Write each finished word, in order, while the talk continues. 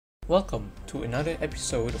Welcome to another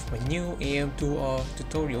episode of my new AM2R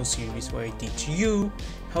tutorial series where I teach you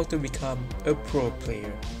how to become a pro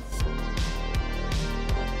player.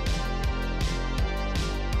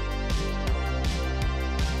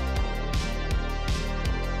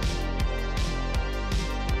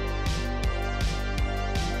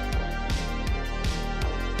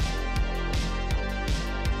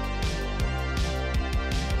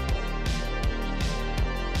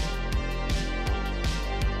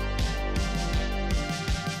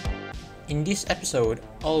 In this episode,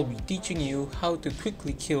 I'll be teaching you how to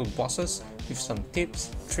quickly kill bosses with some tips,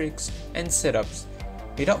 tricks, and setups.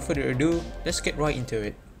 Without further ado, let's get right into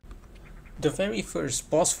it. The very first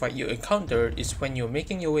boss fight you encounter is when you're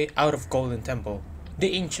making your way out of Golden Temple,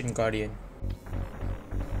 the Ancient Guardian.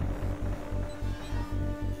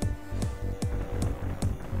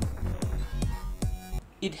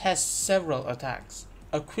 It has several attacks.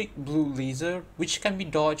 A quick blue laser, which can be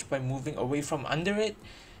dodged by moving away from under it,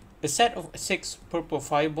 a set of 6 purple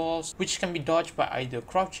fireballs, which can be dodged by either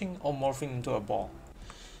crouching or morphing into a ball.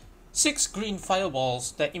 6 green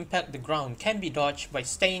fireballs that impact the ground can be dodged by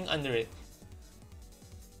staying under it.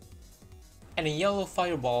 And a yellow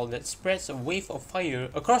fireball that spreads a wave of fire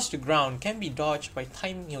across the ground can be dodged by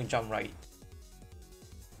timing your jump right.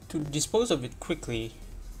 To dispose of it quickly,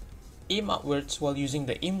 aim upwards while using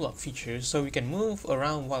the aim lock feature so we can move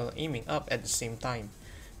around while aiming up at the same time.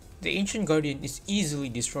 The Ancient Guardian is easily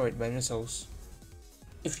destroyed by missiles.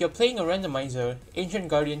 If you're playing a randomizer, Ancient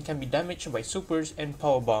Guardian can be damaged by supers and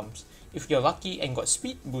power bombs. If you're lucky and got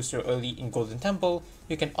speed booster early in Golden Temple,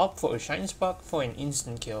 you can opt for a Shinespark for an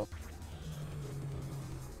instant kill.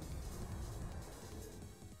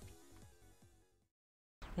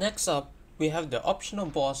 Next up, we have the optional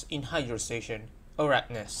boss in Hydro Station,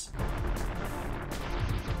 Arachnus.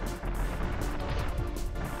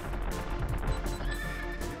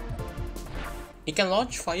 It can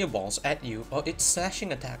launch fireballs at you or its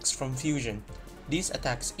slashing attacks from fusion. These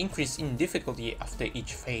attacks increase in difficulty after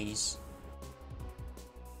each phase.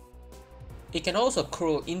 It can also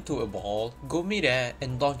curl into a ball, go mid-air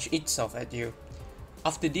and launch itself at you.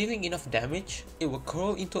 After dealing enough damage, it will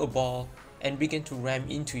curl into a ball and begin to ram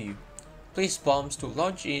into you. Place bombs to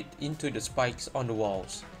launch it into the spikes on the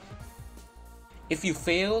walls. If you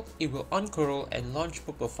fail, it will uncurl and launch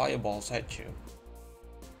purple fireballs at you.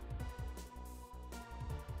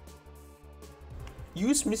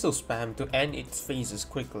 Use missile spam to end its phases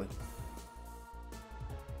quickly.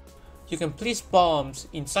 You can place bombs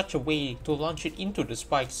in such a way to launch it into the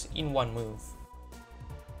spikes in one move.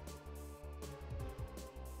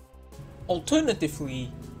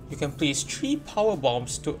 Alternatively, you can place 3 power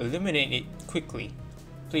bombs to eliminate it quickly.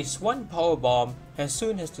 Place 1 power bomb as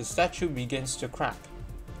soon as the statue begins to crack.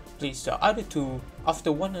 Place the other 2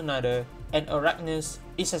 after one another and Arachnus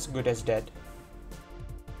is as good as dead.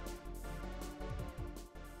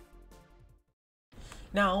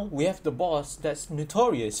 Now we have the boss that's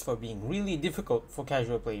notorious for being really difficult for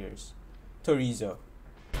casual players, Torizo.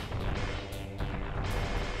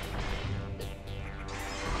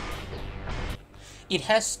 It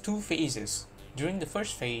has 2 phases. During the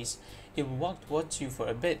first phase, it will walk towards you for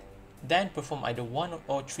a bit, then perform either 1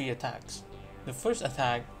 or 3 attacks. The first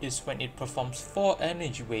attack is when it performs 4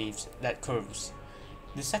 energy waves that curves.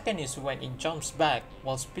 The second is when it jumps back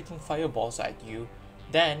while spitting fireballs at you,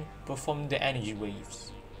 then perform the energy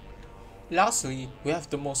waves. Lastly, we have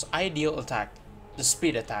the most ideal attack, the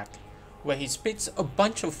speed attack, where he spits a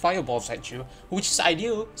bunch of fireballs at you, which is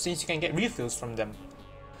ideal since you can get refills from them.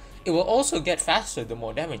 It will also get faster the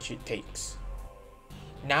more damage it takes.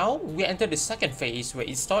 Now we enter the second phase where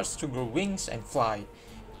it starts to grow wings and fly.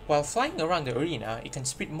 While flying around the arena, it can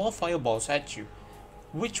spit more fireballs at you,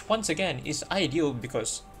 which once again is ideal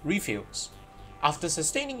because refills. After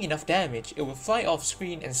sustaining enough damage, it will fly off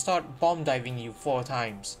screen and start bomb diving you 4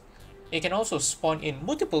 times. It can also spawn in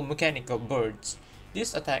multiple mechanical birds.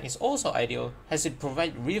 This attack is also ideal as it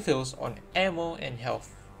provides refills on ammo and health.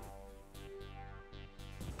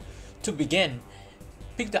 To begin,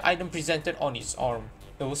 pick the item presented on its arm.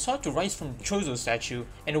 It will start to rise from the Torizo statue,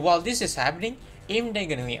 and while this is happening, aim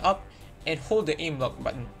diagonally up and hold the aim lock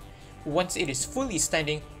button. Once it is fully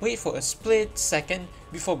standing, wait for a split second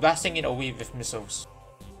before blasting it away with missiles.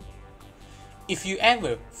 If you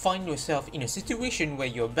ever find yourself in a situation where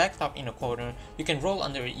you're backed up in a corner, you can roll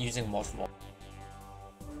under it using Morph Ball.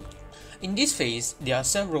 In this phase, there are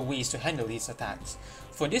several ways to handle these attacks.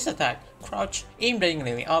 For this attack, crouch, aim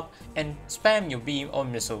diagonally up, and spam your beam or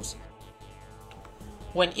missiles.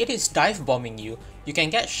 When it is dive bombing you, you can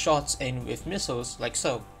get shots in with missiles like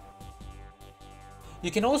so. You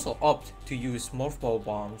can also opt to use Morph Ball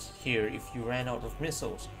bombs here if you ran out of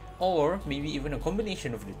missiles, or maybe even a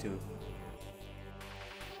combination of the two.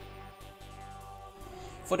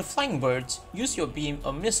 For the flying birds, use your beam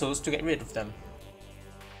or missiles to get rid of them.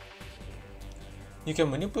 You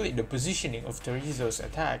can manipulate the positioning of Torizo's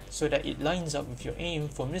attack so that it lines up with your aim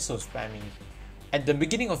for missile spamming. At the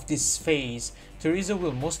beginning of this phase, Torizo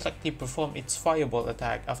will most likely perform its fireball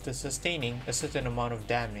attack after sustaining a certain amount of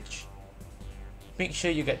damage. Make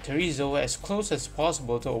sure you get Torizo as close as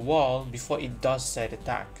possible to a wall before it does said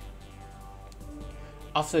attack.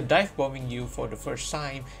 After dive bombing you for the first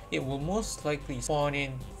time, it will most likely spawn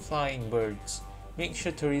in flying birds. Make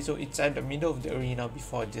sure Torizo is at the middle of the arena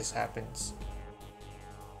before this happens.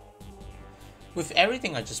 With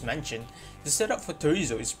everything I just mentioned, the setup for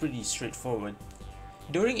Torizo is pretty straightforward.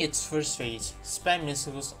 During its first phase, spam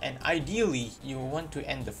missiles, and ideally you will want to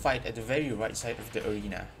end the fight at the very right side of the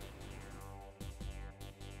arena.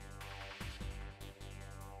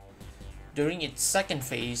 During its second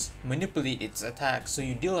phase, manipulate its attack so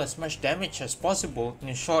you deal as much damage as possible in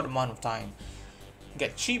a short amount of time.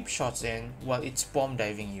 Get cheap shots in while it's bomb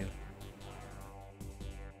diving you.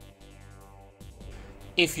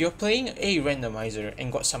 If you're playing a randomizer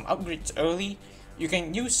and got some upgrades early, you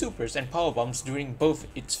can use supers and power bombs during both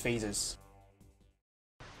its phases.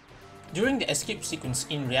 During the escape sequence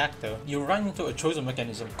in Reactor, you run into a chosen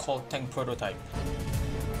mechanism called Tank Prototype.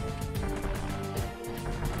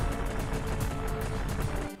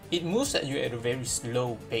 It moves at you at a very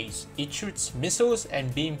slow pace. It shoots missiles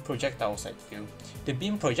and beam projectiles at you. The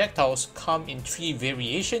beam projectiles come in 3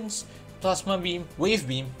 variations: Plasma Beam, Wave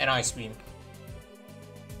Beam, and Ice Beam.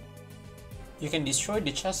 You can destroy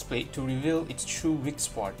the chest plate to reveal its true weak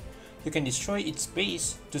spot. You can destroy its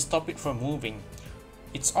base to stop it from moving,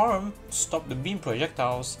 its arm to stop the beam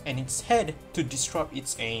projectiles, and its head to disrupt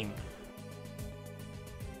its aim.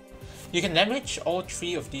 You can damage all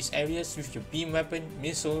 3 of these areas with your beam weapon,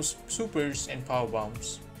 missiles, supers, and power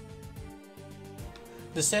bombs.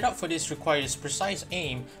 The setup for this requires precise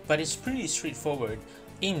aim, but it's pretty straightforward.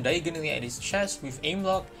 Aim diagonally at its chest with aim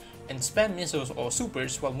lock, and spam missiles or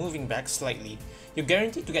supers while moving back slightly. You're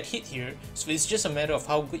guaranteed to get hit here, so it's just a matter of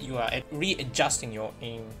how good you are at readjusting your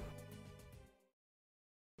aim.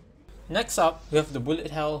 Next up, we have the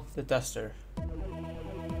bullet hell, the tester.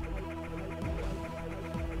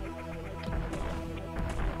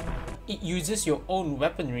 It uses your own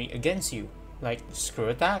weaponry against you, like Screw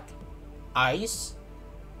Attack, Ice,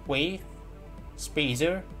 Wave,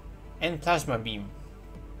 Spacer, and Plasma Beam.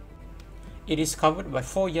 It is covered by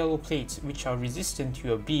 4 yellow plates which are resistant to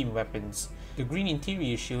your beam weapons. The green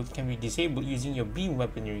interior shield can be disabled using your beam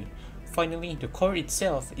weaponry. Finally, the core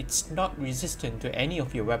itself is not resistant to any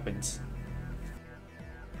of your weapons.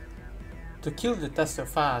 To kill the tester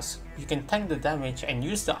fast, you can tank the damage and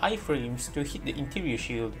use the iframes to hit the interior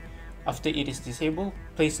shield. After it is disabled,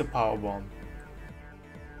 place a power bomb.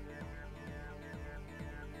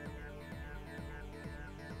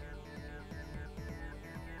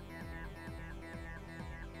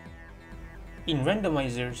 In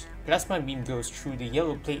randomizers, Plasma Beam goes through the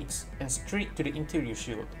yellow plates and straight to the interior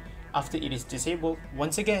shield. After it is disabled,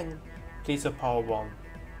 once again, place a power bomb.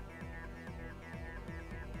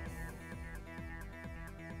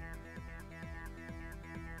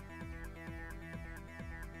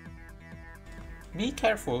 Be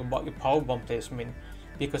careful about your power bomb placement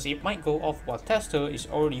because it might go off while tester is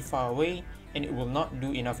already far away and it will not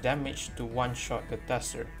do enough damage to one-shot the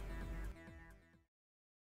tester.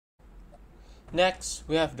 Next,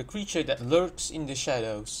 we have the creature that lurks in the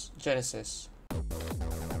shadows, Genesis.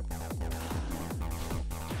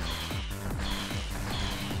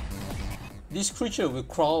 This creature will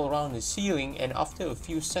crawl around the ceiling and after a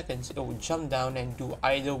few seconds it will jump down and do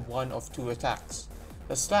either one of 2 attacks.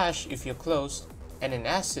 A slash if you're close, and an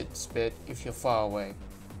acid spit if you're far away.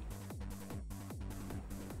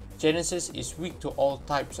 Genesis is weak to all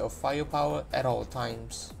types of firepower at all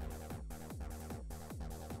times.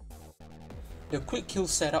 The quick kill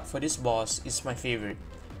setup for this boss is my favorite.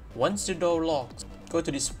 Once the door locks, go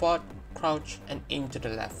to this spot, crouch, and aim to the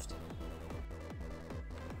left.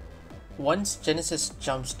 Once Genesis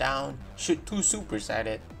jumps down, shoot 2 supers at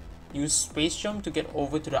it. Use space jump to get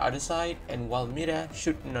over to the other side, and while mid-air,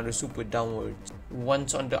 shoot another super downwards.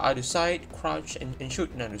 Once on the other side, crouch and shoot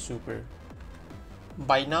another super.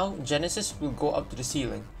 By now, Genesis will go up to the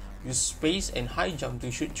ceiling. Use space and high jump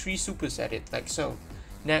to shoot 3 supers at it, like so.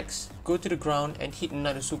 Next, go to the ground and hit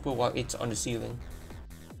another super while it's on the ceiling.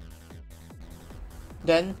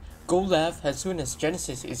 Then, go left as soon as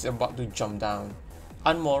Genesis is about to jump down.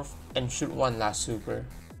 Unmorph and shoot 1 last super.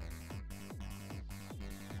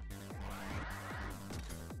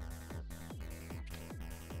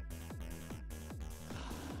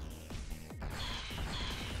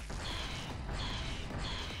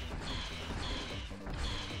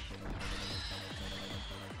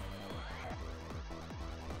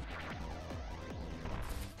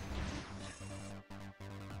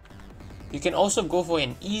 You can also go for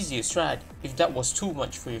an easier strat if that was too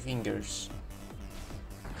much for your fingers.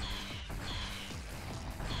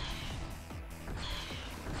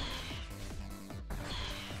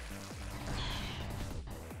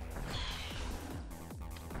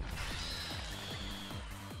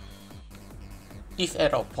 If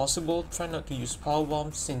at all possible, try not to use power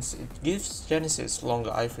bombs since it gives Genesis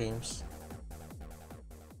longer iframes.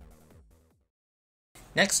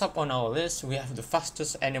 Next up on our list, we have the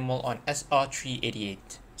fastest animal on SR388,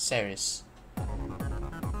 Serris.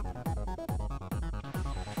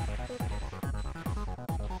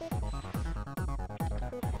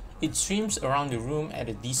 It streams around the room at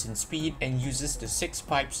a decent speed and uses the 6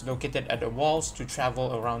 pipes located at the walls to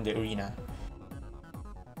travel around the arena.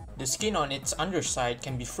 The skin on its underside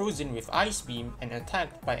can be frozen with Ice Beam and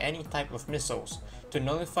attacked by any type of missiles to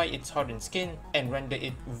nullify its hardened skin and render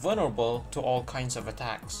it vulnerable to all kinds of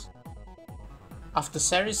attacks. After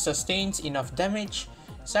Serris sustains enough damage,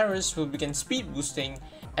 Serris will begin speed boosting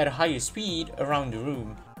at a higher speed around the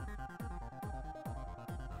room.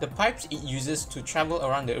 The pipes it uses to travel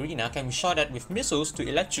around the arena can be shot at with missiles to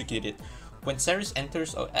electrocute it. When Serris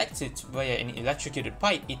enters or exits via an electrocuted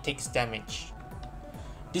pipe, it takes damage.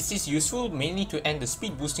 This is useful mainly to end the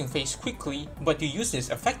speed boosting phase quickly, but to use this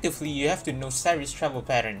effectively, you have to know Serris travel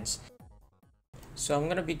patterns. So I'm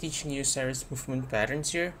gonna be teaching you Serris movement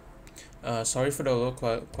patterns here. Sorry for the low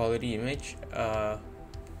quality image.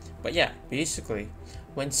 But yeah, basically,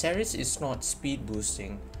 when Serris is not speed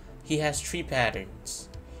boosting, he has 3 patterns.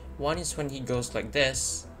 One is when he goes like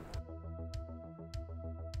this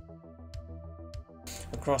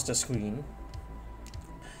across the screen.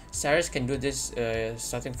 Serris can do this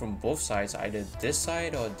starting from both sides, either this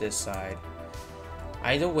side or this side.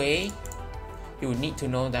 Either way, you would need to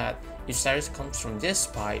know that if Serris comes from this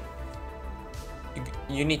pipe,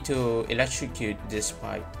 you need to electrocute this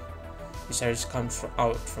pipe. If Serris comes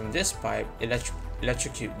out from this pipe,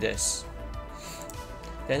 electrocute this.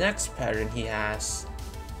 The next pattern he has,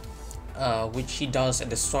 which he does at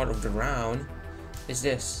the start of the round, is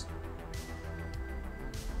this.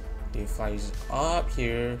 He flies up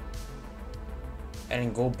here and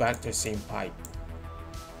then go back to the same pipe.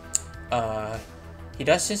 He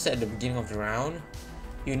does this at the beginning of the round.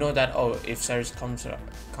 You know that, oh, if Serris comes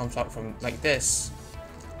out from like this,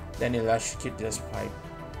 then electrocute this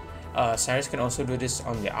pipe. Serris can also do this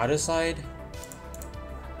on the other side,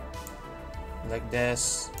 like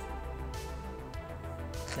this,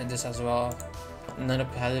 and this as well. Another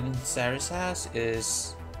pattern Serris has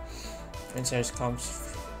is when Serris comes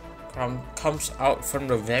out from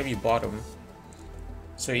the very bottom.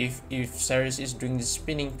 So if Serris is doing the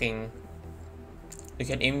spinning thing, you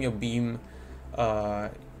can aim your beam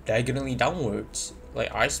diagonally downwards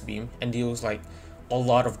like Ice Beam and deals like a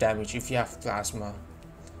lot of damage if you have plasma,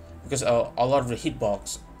 because a lot of the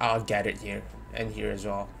hitbox are gathered here and here as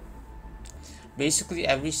well. Basically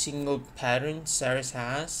every single pattern Serris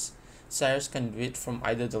has, Serris can do it from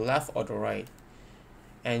either the left or the right.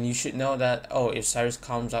 And you should know that, oh, if Serris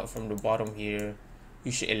comes out from the bottom here,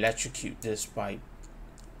 you should electrocute this pipe.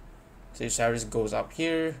 So if Serris goes up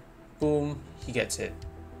here, boom, he gets it.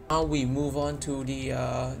 Now we move on to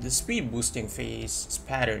the speed boosting phase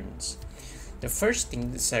patterns. The first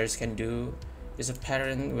thing that Serris can do is a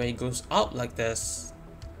pattern where he goes up like this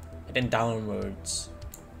and then downwards.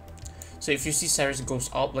 So if you see Serris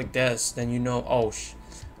goes up like this, then you know,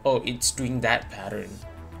 oh, it's doing that pattern.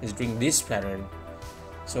 It's doing this pattern.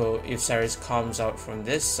 So if Serris comes out from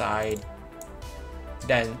this side,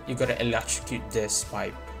 then you gotta electrocute this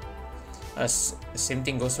pipe. The same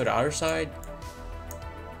thing goes for the other side.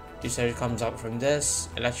 If Serris comes out from this,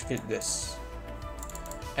 electrocute this.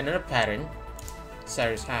 Another pattern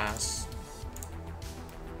Serris has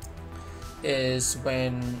is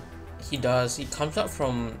when he comes out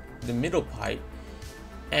from the middle pipe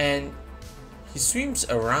and he swims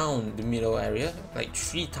around the middle area like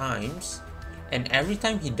 3 times. And every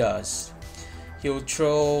time he does, he'll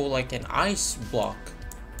throw like an ice block,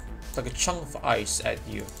 like a chunk of ice at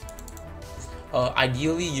you.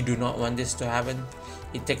 Ideally, you do not want this to happen.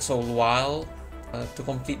 It takes a while to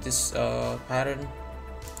complete this pattern.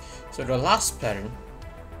 So the last pattern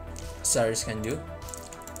Serris can do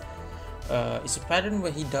is a pattern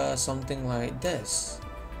where he does something like this,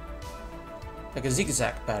 like a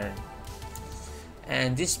zigzag pattern.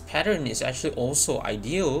 And this pattern is actually also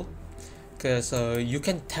ideal because you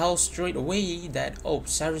can tell straight away that, oh,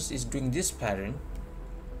 Serris is doing this pattern,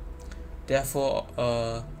 therefore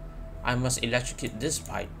I must electrocute this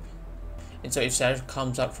pipe. And so if Serris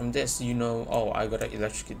comes out from this, you know, oh, I gotta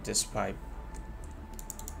electrocute this pipe.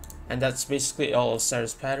 And that's basically all of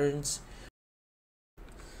Serris patterns.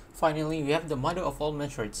 Finally, we have the mother of all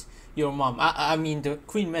Metroids, your mom, I mean the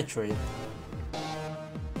Queen Metroid.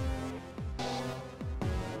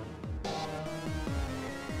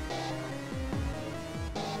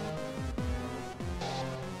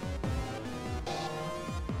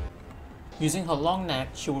 Using her long neck,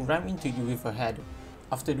 she will ram into you with her head.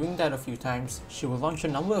 After doing that a few times, she will launch a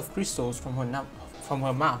number of crystals from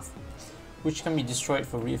her mouth, which can be destroyed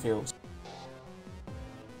for refills.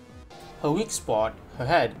 Her weak spot, her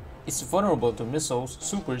head, is vulnerable to missiles,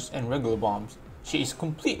 supers, and regular bombs. She is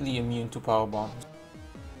completely immune to power bombs.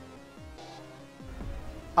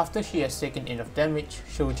 After she has taken enough damage,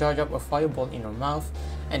 she will charge up a fireball in her mouth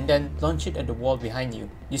and then launch it at the wall behind you,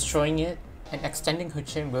 destroying it and extending her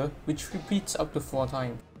chamber, which repeats up to 4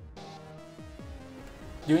 times.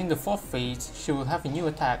 During the 4th phase, she will have a new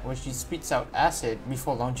attack where she spits out acid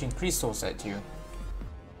before launching crystals at you.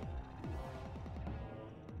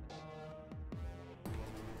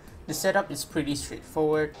 The setup is pretty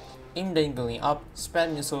straightforward: aim diagonally up,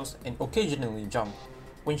 spam missiles, and occasionally jump.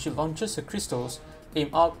 When she launches her crystals,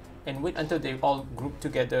 aim up and wait until they all group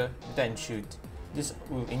together, then shoot. This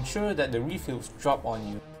will ensure that the refills drop on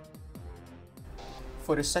you.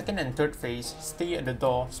 For the 2nd and 3rd phase, stay at the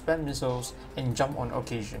door, spam missiles, and jump on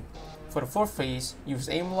occasion. For the 4th phase, use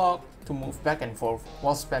aim lock to move back and forth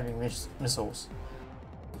while spamming missiles.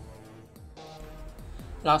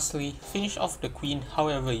 Lastly, finish off the queen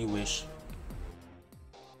however you wish.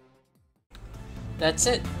 That's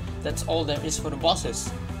it! That's all there is for the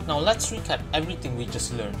bosses. Now let's recap everything we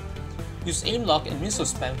just learned. Use aim lock and missile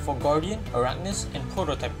spam for Guardian, Arachnus, and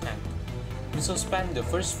Prototype Tank. Missile spam the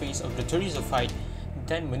first phase of the Torizo fight,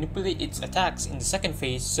 then manipulate its attacks in the 2nd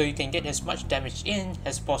phase so you can get as much damage in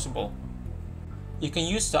as possible. You can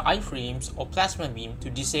use the iframes or plasma beam to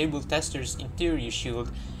disable Tester's interior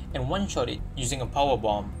shield and one-shot it using a power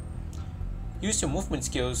bomb. Use your movement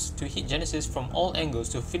skills to hit Genesis from all angles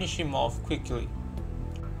to finish him off quickly.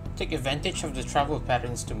 Take advantage of the travel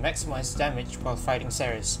patterns to maximize damage while fighting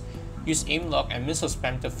Serris. Use aim lock and missile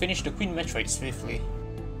spam to finish the Queen Metroid swiftly.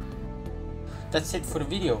 That's it for the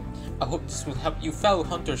video. I hope this will help you fellow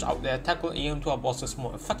hunters out there tackle AM2R bosses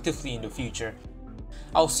more effectively in the future.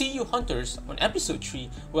 I'll see you hunters on episode 3,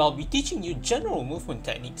 where I'll be teaching you general movement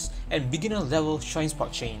techniques and beginner level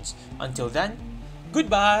Shinespark chains. Until then,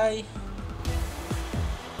 goodbye!